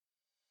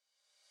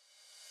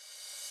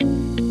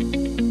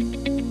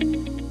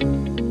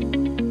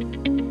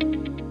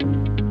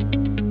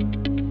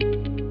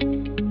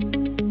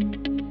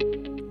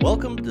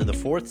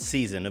fourth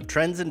season of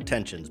Trends and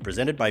Tensions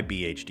presented by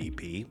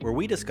BHDP, where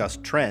we discuss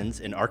trends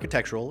in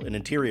architectural and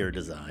interior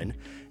design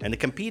and the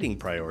competing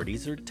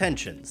priorities or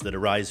tensions that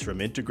arise from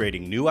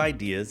integrating new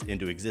ideas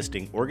into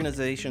existing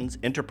organizations,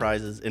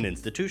 enterprises, and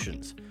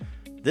institutions.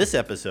 This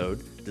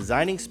episode,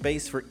 Designing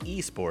Space for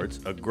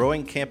Esports, a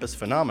Growing Campus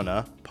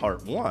Phenomena,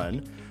 Part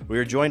 1, we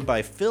are joined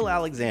by Phil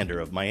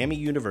Alexander of Miami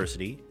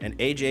University and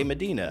AJ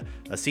Medina,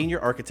 a senior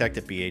architect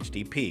at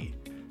BHDP.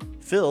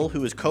 Phil,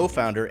 who is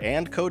co-founder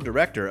and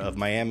co-director of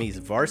Miami's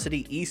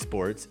Varsity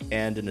Esports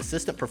and an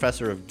assistant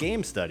professor of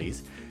game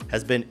studies,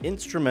 has been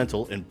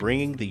instrumental in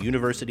bringing the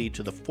university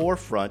to the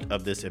forefront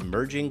of this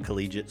emerging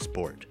collegiate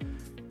sport.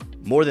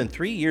 More than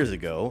 3 years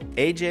ago,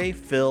 AJ,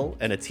 Phil,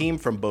 and a team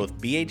from both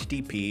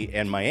BHDP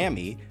and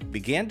Miami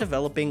began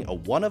developing a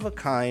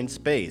one-of-a-kind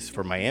space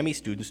for Miami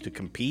students to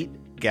compete,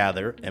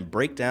 gather, and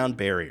break down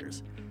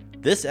barriers.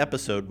 This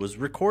episode was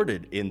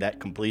recorded in that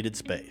completed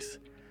space.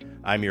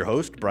 I'm your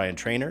host, Brian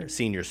Trainer,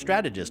 Senior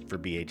Strategist for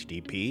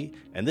BHDP,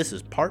 and this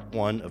is part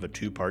one of a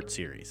two-part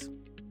series.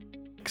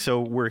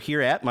 So we're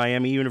here at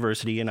Miami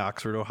University in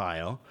Oxford,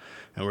 Ohio,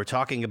 and we're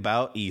talking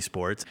about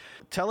esports.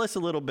 Tell us a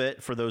little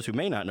bit, for those who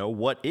may not know,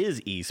 what is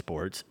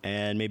esports,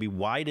 and maybe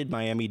why did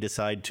Miami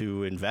decide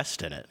to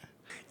invest in it?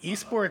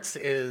 Esports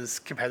is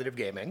competitive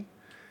gaming,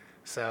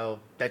 so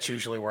that's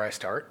usually where I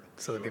start,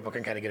 so that people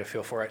can kind of get a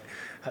feel for it.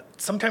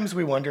 Sometimes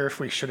we wonder if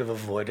we should have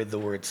avoided the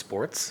word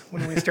sports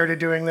when we started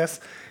doing this.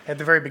 At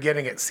the very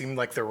beginning, it seemed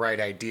like the right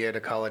idea to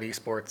call it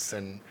esports,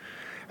 and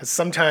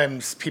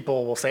sometimes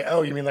people will say,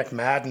 oh, you mean like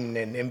Madden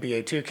and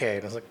NBA 2K?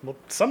 And I was like, well,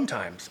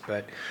 sometimes,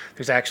 but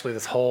there's actually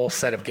this whole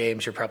set of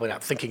games you're probably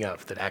not thinking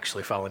of that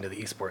actually fall into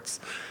the esports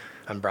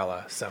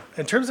umbrella. So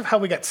in terms of how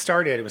we got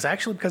started, it was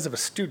actually because of a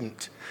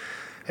student.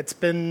 It's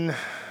been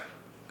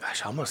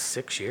almost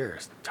 6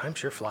 years. Time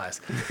sure flies.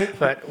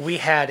 But we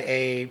had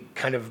a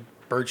kind of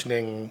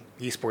burgeoning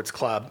esports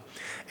club,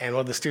 and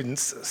one of the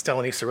students,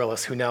 Stellany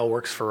Cirillis, who now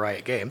works for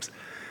Riot Games,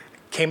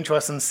 came to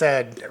us and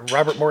said,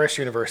 Robert Morris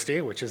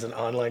University, which is an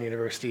online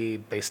university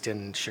based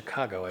in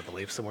Chicago, I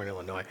believe, somewhere in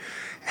Illinois,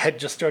 had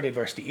just started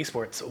varsity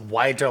esports.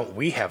 Why don't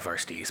we have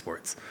varsity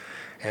esports?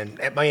 And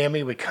at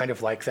Miami, we kind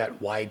of like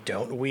that why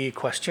don't we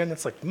question.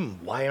 It's like,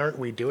 why aren't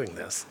we doing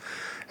this?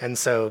 And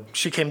so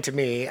she came to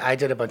me. I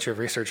did a bunch of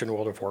research in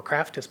World of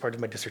Warcraft as part of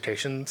my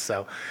dissertation,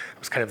 so I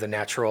was kind of the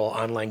natural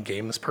online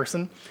games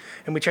person.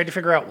 And we tried to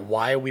figure out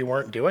why we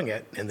weren't doing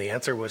it, and the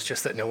answer was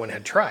just that no one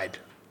had tried.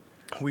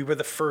 We were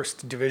the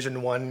first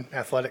Division I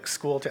athletics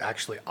school to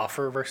actually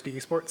offer varsity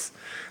esports.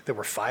 There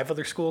were 5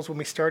 other schools when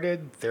we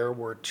started. There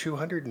were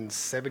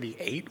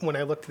 278 when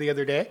I looked the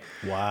other day.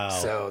 Wow.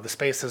 So the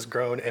space has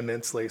grown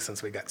immensely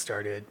since we got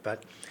started.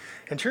 But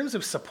in terms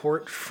of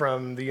support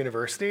from the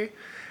university,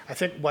 I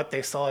think what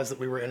they saw is that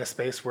we were in a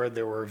space where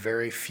there were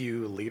very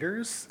few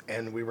leaders,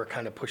 and we were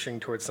kind of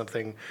pushing towards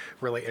something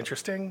really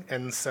interesting.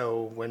 And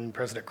so when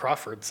President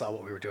Crawford saw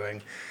what we were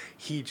doing,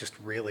 he just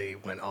really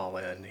went all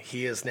in.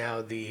 He is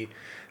now the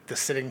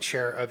sitting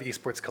chair of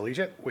Esports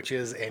Collegiate, which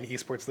is an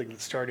esports league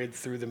that started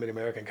through the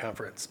Mid-American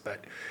Conference,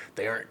 but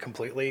they aren't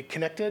completely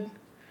connected.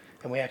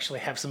 And we actually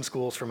have some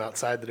schools from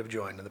outside that have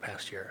joined in the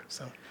past year.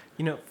 So,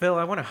 you know, Phil,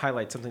 I want to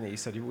highlight something that you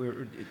said.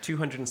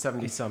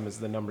 270 some is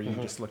the number you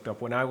just looked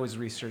up. When I was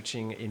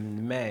researching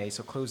in May,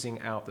 so closing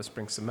out the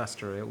spring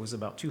semester, it was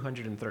about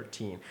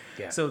 213.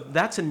 Yeah. So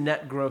that's a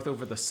net growth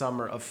over the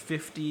summer of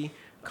 50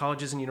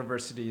 colleges and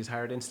universities,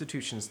 higher ed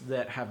institutions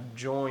that have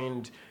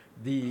joined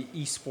the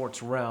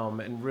esports realm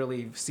and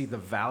really see the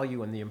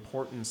value and the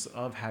importance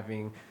of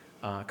having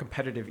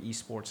competitive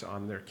esports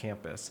on their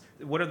campus.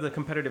 What are the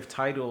competitive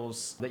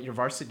titles that your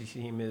varsity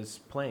team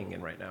is playing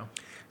in right now?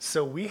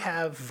 So we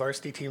have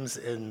varsity teams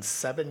in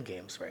 7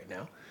 games right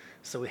now.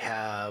 So we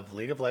have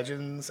League of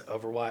Legends,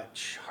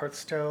 Overwatch,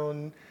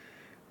 Hearthstone,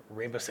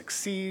 Rainbow Six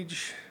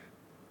Siege,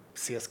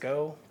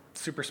 CSGO,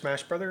 Super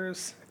Smash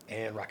Brothers,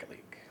 and Rocket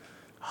League.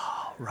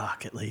 Oh,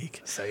 Rocket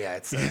League. So yeah,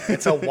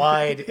 it's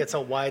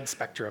a wide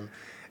spectrum.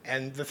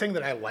 And the thing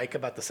that I like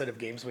about the set of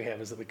games we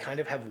have is that we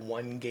kind of have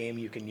one game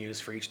you can use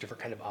for each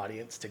different kind of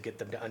audience to get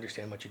them to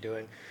understand what you're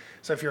doing.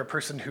 So if you're a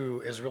person who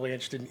is really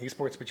interested in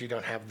esports, but you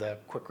don't have the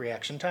quick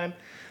reaction time,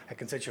 I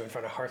can set you in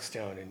front of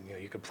Hearthstone,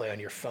 and you could play on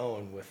your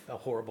phone with a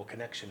horrible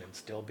connection and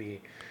still be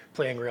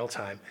playing real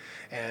time.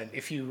 And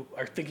if you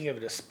are thinking of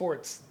it as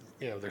sports,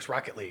 there's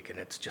Rocket League, and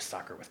it's just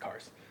soccer with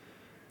cars.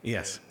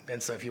 Yes.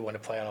 And so if you want to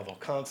play on a little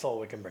console,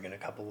 we can bring in a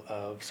couple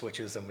of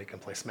Switches and we can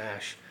play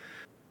Smash.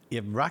 Yeah,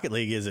 Rocket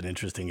League is an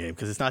interesting game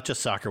because it's not just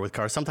soccer with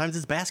cars. Sometimes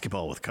it's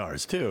basketball with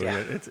cars, too.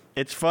 Yeah.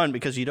 It's fun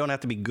because you don't have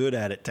to be good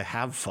at it to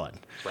have fun.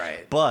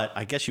 Right. But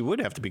I guess you would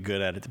have to be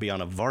good at it to be on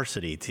a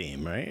varsity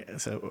team, right?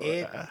 So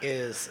it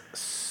is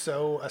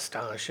so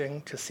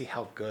astonishing to see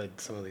how good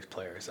some of these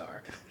players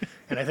are.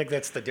 And I think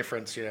that's the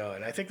difference,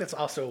 and I think that's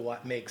also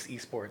what makes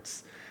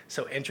esports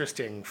so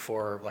interesting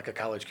for like a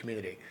college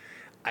community.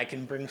 I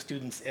can bring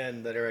students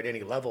in that are at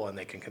any level and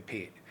they can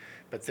compete.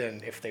 But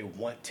then if they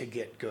want to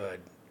get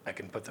good, I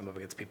can put them up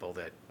against people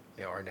that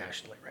are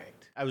nationally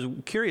ranked. I was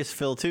curious,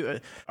 Phil, too.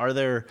 Are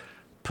there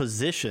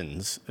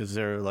positions? Is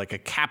there like a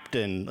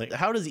captain? Like,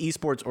 how does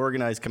esports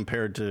organize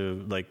compared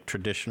to like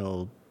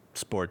traditional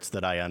sports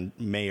that I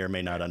may or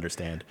may not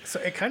understand? So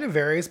it kind of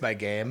varies by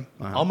game.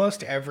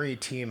 Almost every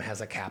team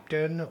has a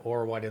captain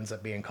or what ends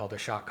up being called a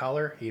shot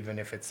caller, even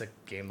if it's a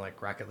game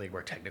like Rocket League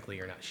where technically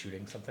you're not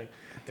shooting something.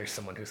 There's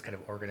someone who's kind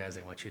of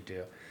organizing what you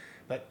do.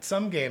 But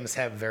some games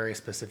have very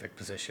specific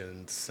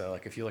positions. So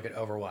like if you look at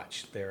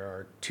Overwatch, there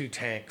are 2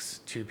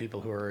 tanks, 2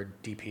 people who are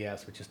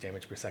DPS, which is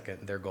damage per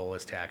second. Their goal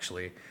is to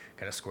actually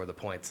kind of score the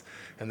points.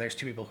 And there's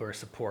 2 people who are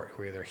support,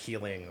 who are either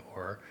healing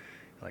or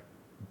like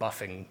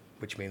buffing,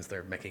 which means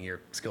they're making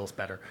your skills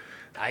better.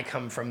 I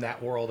come from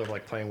that world of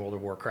like playing World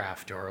of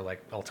Warcraft or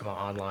like Ultima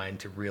Online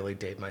to really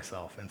date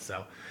myself. And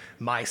so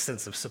my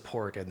sense of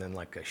support and then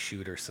like a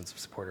shooter sense of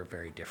support are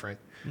very different.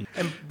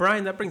 And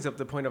Brian, that brings up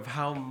the point of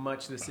how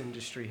much this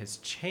industry has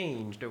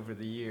changed over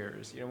the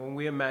years. You know, when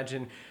we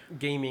imagine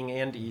gaming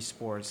and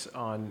esports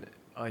on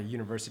a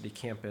university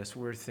campus,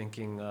 we're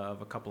thinking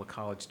of a couple of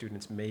college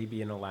students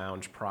maybe in a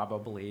lounge,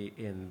 probably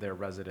in their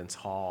residence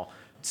hall,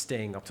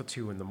 staying up till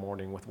 2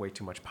 a.m. with way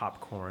too much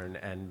popcorn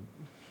and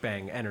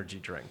bang energy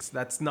drinks.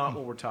 That's not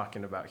what we're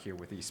talking about here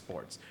with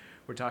esports.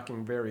 We're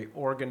talking very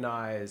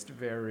organized,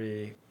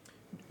 very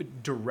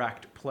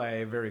direct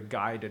play, very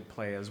guided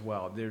play as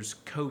well. There's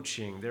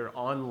coaching. There are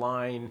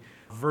online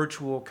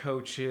virtual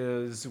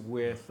coaches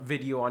with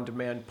video on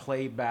demand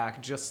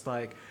playback, just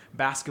like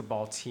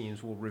basketball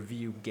teams will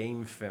review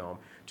game film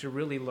to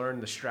really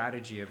learn the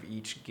strategy of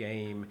each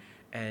game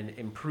and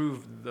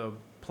improve the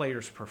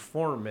player's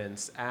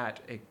performance at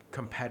a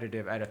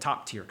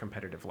top tier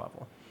competitive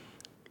level.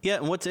 Yeah,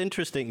 and what's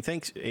interesting,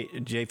 thanks,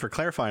 Jay, for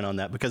clarifying on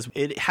that, because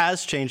it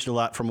has changed a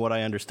lot from what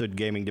I understood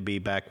gaming to be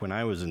back when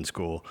I was in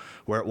school,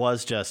 where it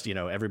was just,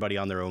 everybody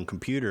on their own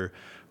computer.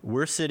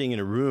 We're sitting in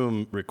a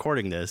room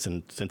recording this,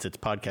 and since it's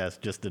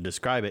podcast, just to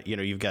describe it,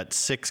 you've got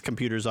 6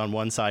 computers on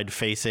one side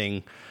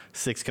facing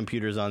 6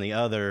 computers on the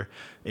other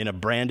in a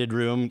branded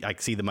room. I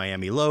see the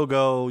Miami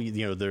logo,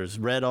 there's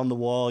red on the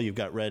wall, you've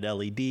got red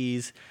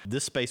LEDs.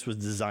 This space was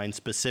designed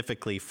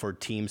specifically for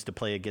teams to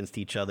play against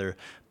each other,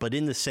 but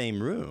in the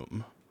same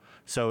room.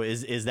 So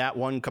is that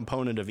one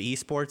component of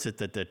esports,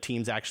 that the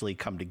teams actually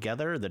come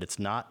together, that it's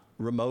not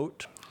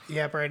remote?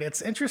 Yeah, Brian,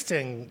 it's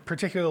interesting,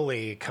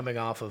 particularly coming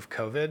off of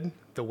COVID,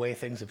 the way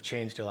things have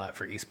changed a lot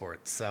for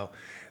esports. So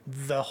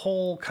the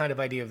whole kind of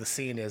idea of the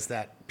scene is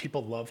that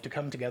people love to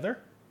come together.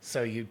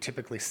 So you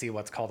typically see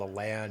what's called a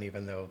LAN,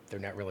 even though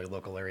they're not really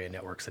local area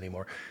networks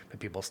anymore, but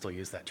people still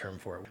use that term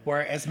for it.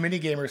 Where as many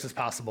gamers as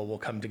possible will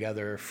come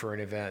together for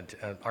an event.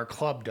 Our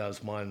club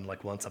does one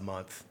like once a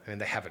month. I mean,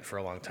 they haven't for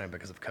a long time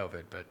because of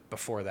COVID, but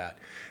before that,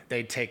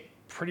 they'd take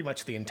pretty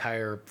much the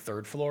entire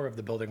 3rd floor of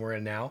the building we're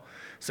in now.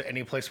 So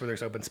any place where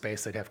there's open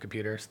space, they'd have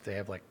computers. They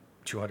have like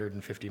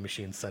 250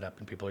 machines set up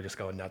and people are just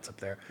going nuts up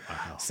there.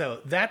 Wow.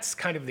 So that's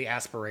kind of the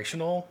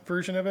aspirational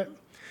version of it.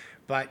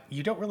 But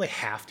you don't really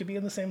have to be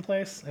in the same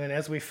place. And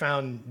as we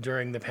found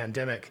during the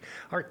pandemic,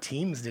 our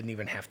teams didn't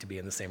even have to be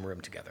in the same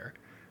room together.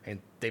 And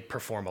they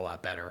perform a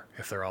lot better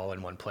if they're all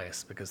in one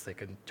place because they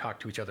can talk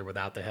to each other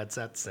without the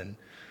headsets. And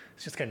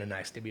it's just kind of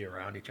nice to be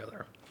around each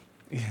other.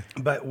 Yeah.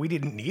 But we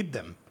didn't need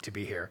them to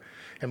be here.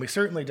 And we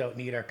certainly don't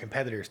need our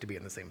competitors to be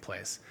in the same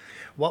place.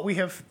 What we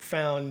have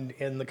found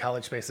in the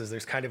college spaces,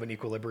 there's kind of an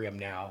equilibrium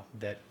now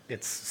that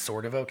it's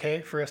sort of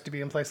okay for us to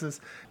be in places.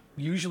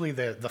 Usually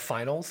the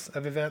finals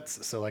of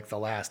events, so like the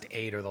last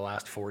 8 or the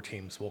last 4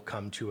 teams will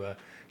come to a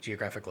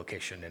geographic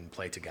location and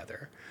play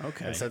together.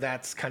 Okay. And so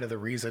that's kind of the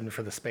reason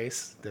for the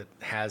space that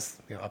has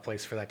a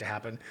place for that to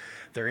happen.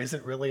 There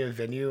isn't really a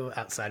venue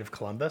outside of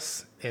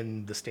Columbus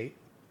in the state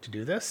to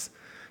do this.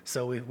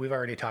 So we've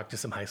already talked to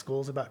some high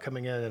schools about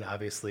coming in, and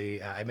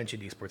obviously I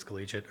mentioned Esports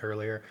Collegiate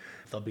earlier.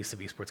 There'll be some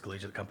Esports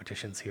Collegiate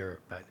competitions here,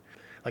 but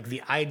like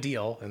the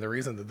ideal, and the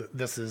reason that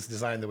this is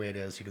designed the way it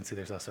is, you can see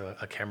there's also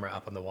a camera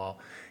up on the wall,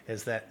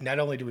 is that not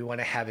only do we want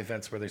to have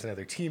events where there's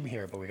another team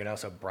here, but we can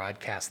also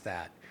broadcast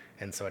that.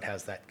 And so it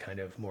has that kind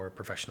of more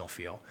professional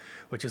feel,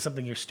 which is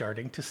something you're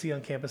starting to see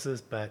on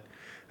campuses. But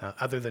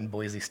other than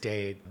Boise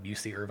State,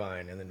 UC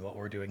Irvine, and then what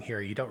we're doing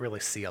here, you don't really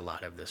see a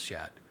lot of this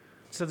yet.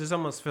 So there's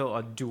almost feel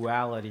a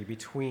duality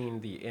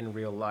between the in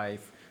real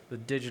life, the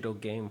digital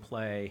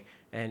gameplay,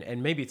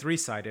 and maybe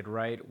 3-sided,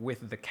 right,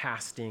 with the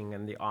casting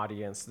and the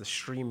audience, the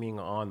streaming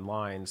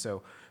online.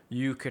 So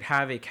you could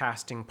have a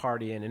casting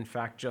party, and in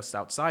fact, just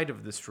outside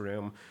of this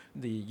room,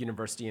 the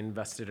university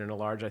invested in a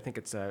large, I think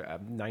it's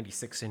a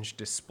 96-inch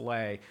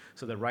display,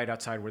 so that right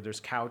outside where there's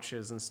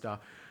couches and stuff,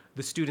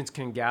 the students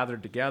can gather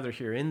together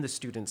here in the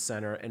student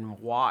center and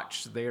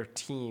watch their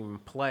team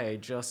play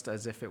just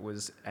as if it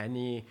was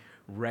any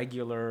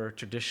regular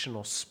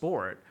traditional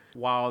sport,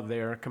 while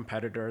their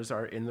competitors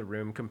are in the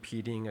room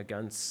competing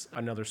against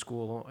another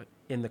school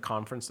in the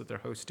conference that they're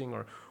hosting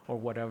or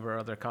whatever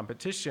other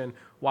competition,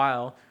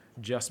 while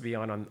just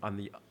beyond on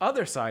the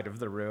other side of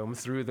the room,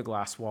 through the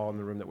glass wall in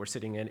the room that we're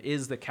sitting in,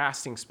 is the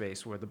casting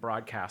space where the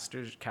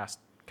broadcasters,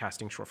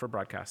 casting short for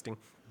broadcasting,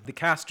 The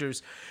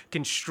casters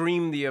can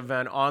stream the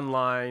event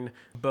online,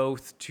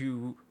 both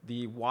to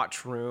the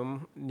watch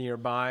room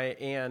nearby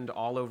and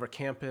all over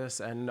campus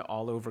and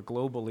all over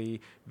globally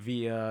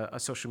via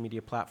social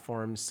media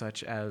platforms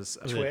such as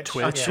Twitch.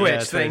 Twitch, Yeah,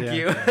 thank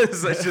you,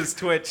 such as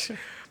Twitch.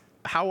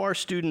 How are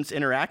students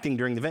interacting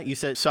during the event? You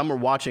said some are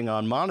watching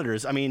on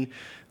monitors. I mean,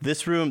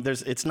 this room,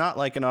 it's not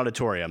like an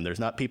auditorium. There's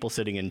not people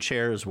sitting in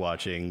chairs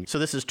watching. So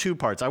this is two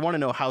parts. I want to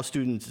know how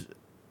students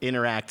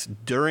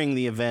interact during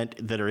the event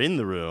that are in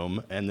the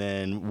room, and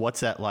then what's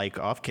that like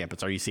off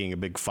campus? Are you seeing a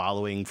big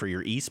following for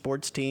your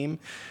esports team?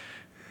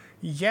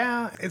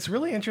 Yeah, it's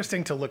really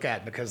interesting to look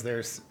at because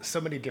there's so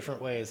many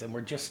different ways, and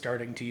we're just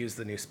starting to use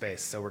the new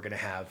space, so we're going to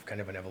have kind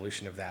of an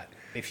evolution of that.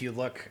 If you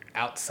look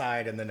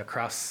outside and then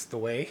across the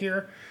way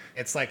here,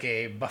 it's like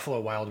a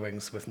Buffalo Wild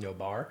Wings with no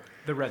bar.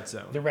 The red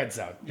zone. The red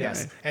zone,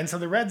 yes. Right. And so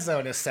the red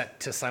zone is set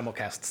to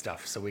simulcast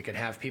stuff, so we can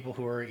have people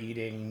who are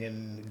eating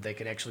and they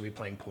can actually be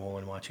playing pool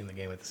and watching the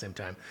game at the same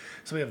time.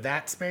 So we have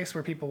that space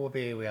where people will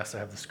be. We also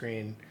have the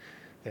screen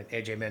that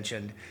AJ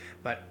mentioned,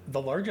 but the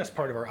largest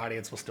part of our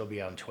audience will still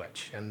be on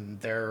Twitch, and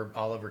they're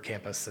all over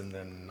campus and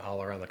then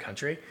all around the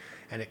country.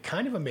 And it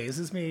kind of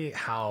amazes me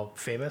how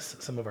famous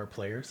some of our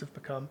players have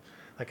become.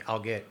 Like I'll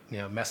get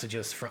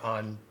messages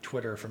on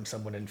Twitter from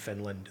someone in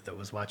Finland that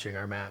was watching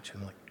our match,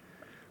 and I'm like,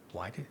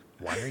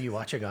 why are you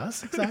watching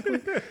us exactly?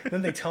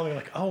 Then they tell me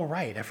like, oh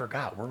right, I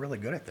forgot, we're really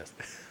good at this.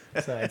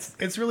 So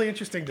it's really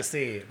interesting to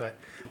see. But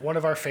one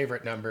of our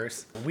favorite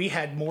numbers, we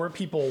had more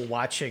people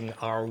watching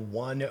our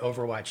one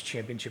Overwatch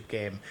championship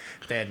game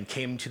than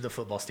came to the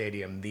football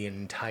stadium the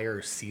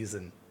entire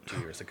season 2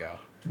 years ago.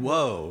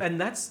 Whoa.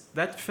 And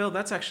Phil,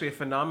 that's actually a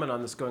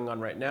phenomenon that's going on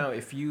right now.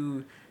 If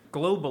you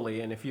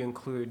globally, and if you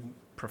include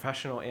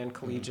professional and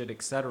collegiate,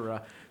 et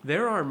cetera,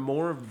 there are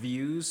more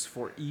views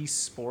for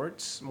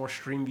esports, more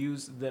stream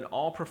views than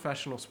all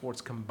professional sports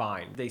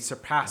combined. They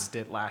surpassed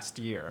it last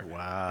year.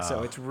 Wow.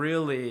 So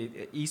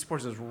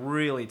esports is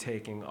really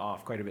taking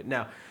off quite a bit.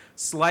 Now,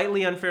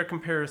 slightly unfair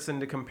comparison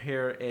to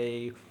compare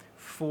a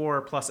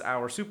 4+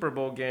 hour Super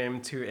Bowl game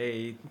to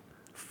a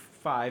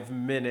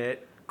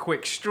 5-minute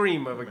quick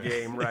stream of a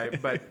game, right?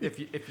 But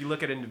if you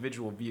look at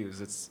individual views,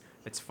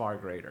 it's far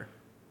greater.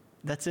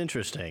 That's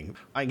interesting.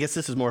 I guess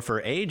this is more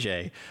for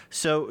AJ.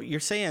 So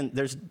you're saying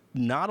there's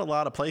not a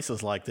lot of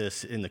places like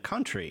this in the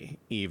country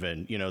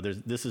even.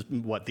 This is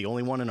the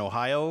only one in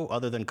Ohio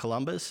other than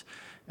Columbus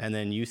and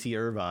then UC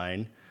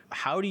Irvine.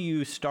 How do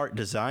you start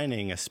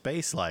designing a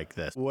space like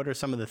this? What are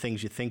some of the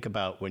things you think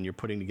about when you're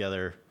putting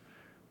together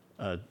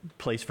a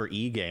place for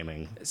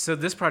e-gaming? So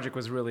this project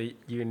was really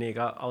unique.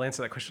 I'll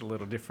answer that question a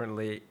little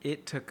differently.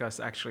 It took us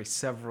actually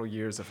several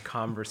years of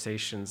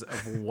conversations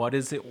of what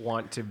does it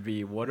want to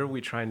be? What are we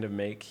trying to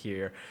make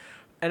here?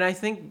 And I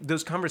think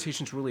those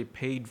conversations really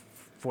paid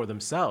for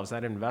themselves.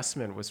 That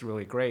investment was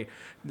really great.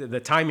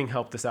 The timing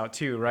helped us out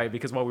too, right?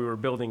 Because while we were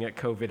building it,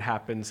 COVID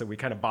happened, so we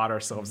kind of bought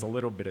ourselves a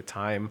little bit of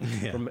time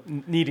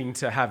from needing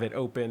to have it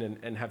open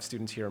and have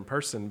students here in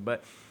person.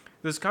 But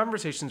those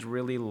conversations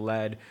really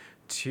led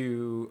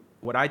to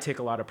what I take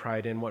a lot of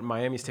pride in, what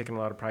Miami's taken a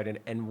lot of pride in,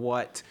 and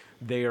what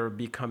they are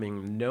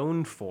becoming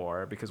known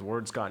for, because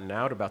word's gotten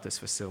out about this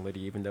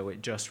facility, even though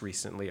it just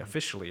recently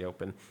officially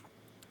opened.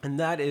 And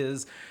that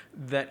is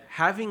that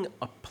having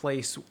a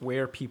place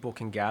where people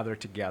can gather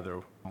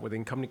together, where they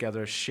can come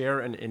together,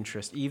 share an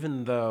interest,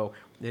 even though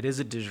it is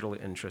a digital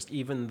interest,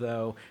 even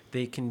though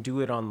they can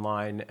do it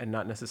online and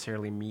not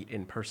necessarily meet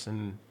in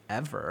person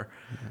ever,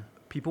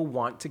 people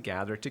want to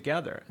gather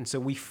together. And so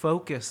we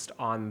focused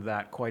on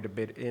that quite a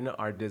bit in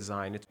our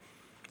design.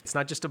 It's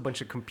not just a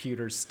bunch of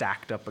computers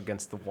stacked up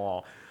against the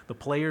wall. The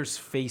players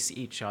face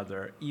each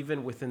other.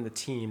 Even within the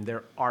team,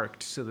 they're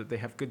arced so that they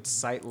have good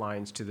sight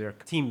lines to their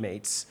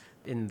teammates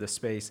in the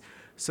space,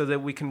 so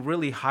that we can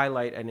really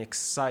highlight and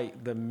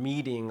excite the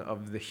meeting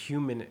of the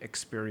human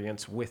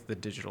experience with the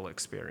digital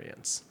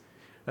experience.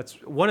 That's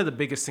one of the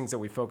biggest things that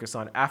we focus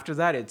on. After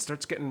that, it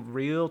starts getting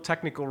real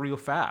technical real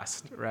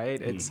fast,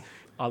 right? It's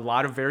a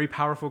lot of very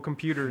powerful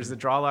computers that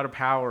draw a lot of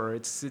power.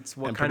 It's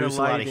what and kind of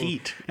lighting. A lot of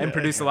heat. And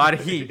produce a lot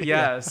of heat,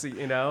 yes.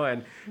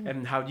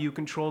 And how do you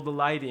control the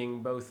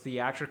lighting, both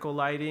theatrical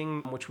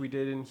lighting, which we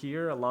did in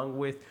here, along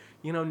with,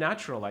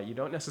 natural light. You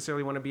don't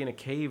necessarily want to be in a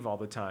cave all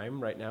the time.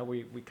 Right now,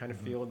 we kind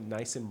of feel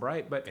nice and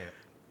bright, but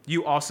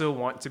you also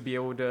want to be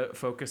able to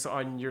focus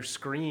on your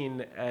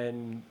screen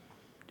and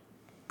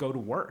go to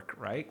work,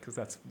 right? Because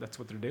that's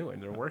what they're doing.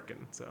 They're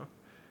working. So,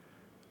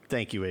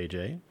 thank you,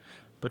 AJ.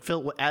 But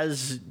Phil,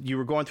 as you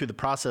were going through the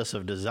process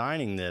of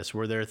designing this,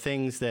 were there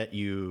things that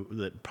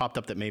popped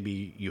up that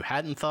maybe you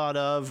hadn't thought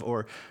of,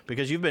 or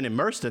because you've been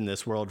immersed in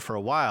this world for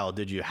a while,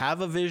 did you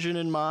have a vision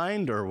in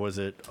mind, or was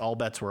it all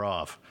bets were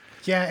off?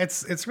 Yeah,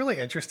 it's really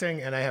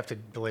interesting, and I have to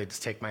really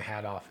just take my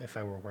hat off if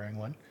I were wearing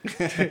one.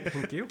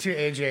 Thank you. To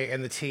AJ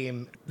and the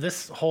team.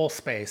 This whole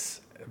space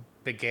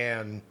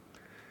began.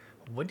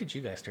 When did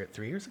you guys start?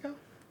 3 years ago?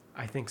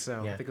 I think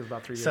so. Yeah. I think it was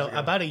about 3 years ago. ago. So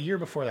about a year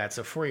before that,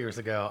 so 4 years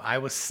ago, I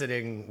was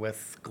sitting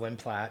with Glenn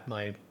Platt,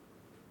 my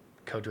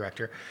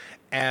co-director,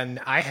 and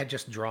I had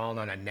just drawn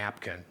on a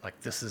napkin, like,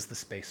 this is the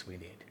space we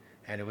need.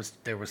 And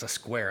there was a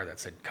square that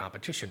said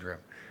competition room,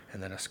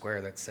 and then a square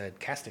that said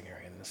casting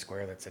area, and a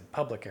square that said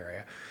public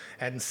area.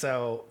 And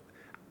so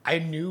I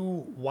knew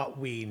what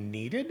we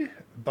needed,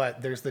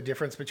 but there's the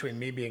difference between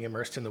me being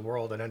immersed in the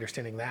world and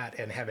understanding that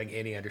and having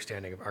any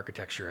understanding of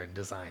architecture and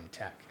design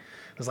tech.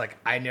 It was like,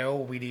 I know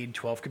we need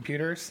 12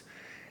 computers,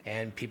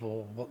 and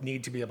people will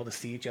need to be able to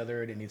see each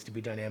other, and it needs to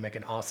be dynamic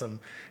and awesome,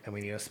 and we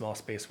need a small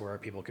space where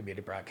people can be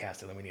able to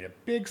broadcast, and then we need a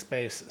big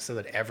space so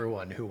that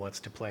everyone who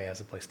wants to play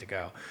has a place to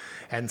go.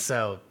 And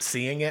so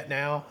seeing it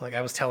now, like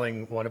I was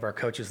telling one of our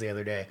coaches the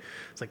other day,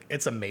 it's like,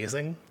 it's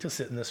amazing to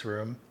sit in this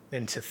room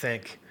and to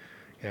think,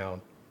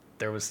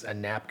 there was a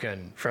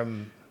napkin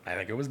from, I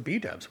think it was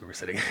B-dubs we were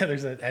sitting.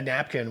 There's a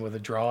napkin with a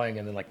drawing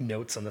and then like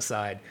notes on the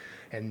side,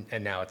 and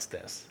now it's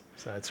this.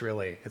 So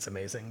it's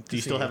amazing. Do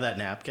you still have that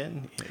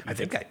napkin? I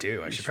think I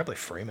do. I should probably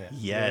frame it.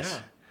 Yes.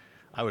 Yeah.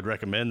 I would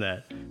recommend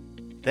that.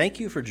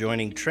 Thank you for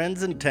joining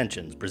Trends and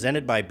Tensions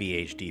presented by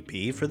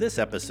BHDP for this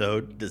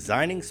episode,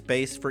 Designing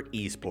Space for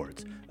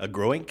Esports, a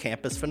Growing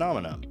Campus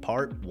Phenomenon,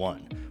 Part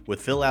 1,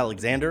 with Phil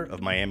Alexander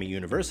of Miami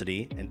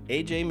University and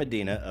AJ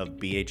Medina of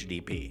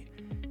BHDP.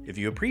 If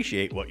you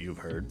appreciate what you've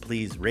heard,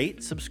 please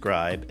rate,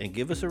 subscribe, and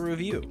give us a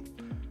review.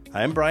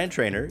 I'm Brian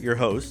Trainer, your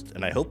host,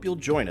 and I hope you'll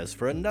join us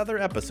for another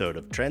episode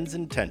of Trends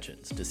and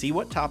Tensions to see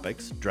what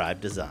topics drive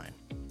design.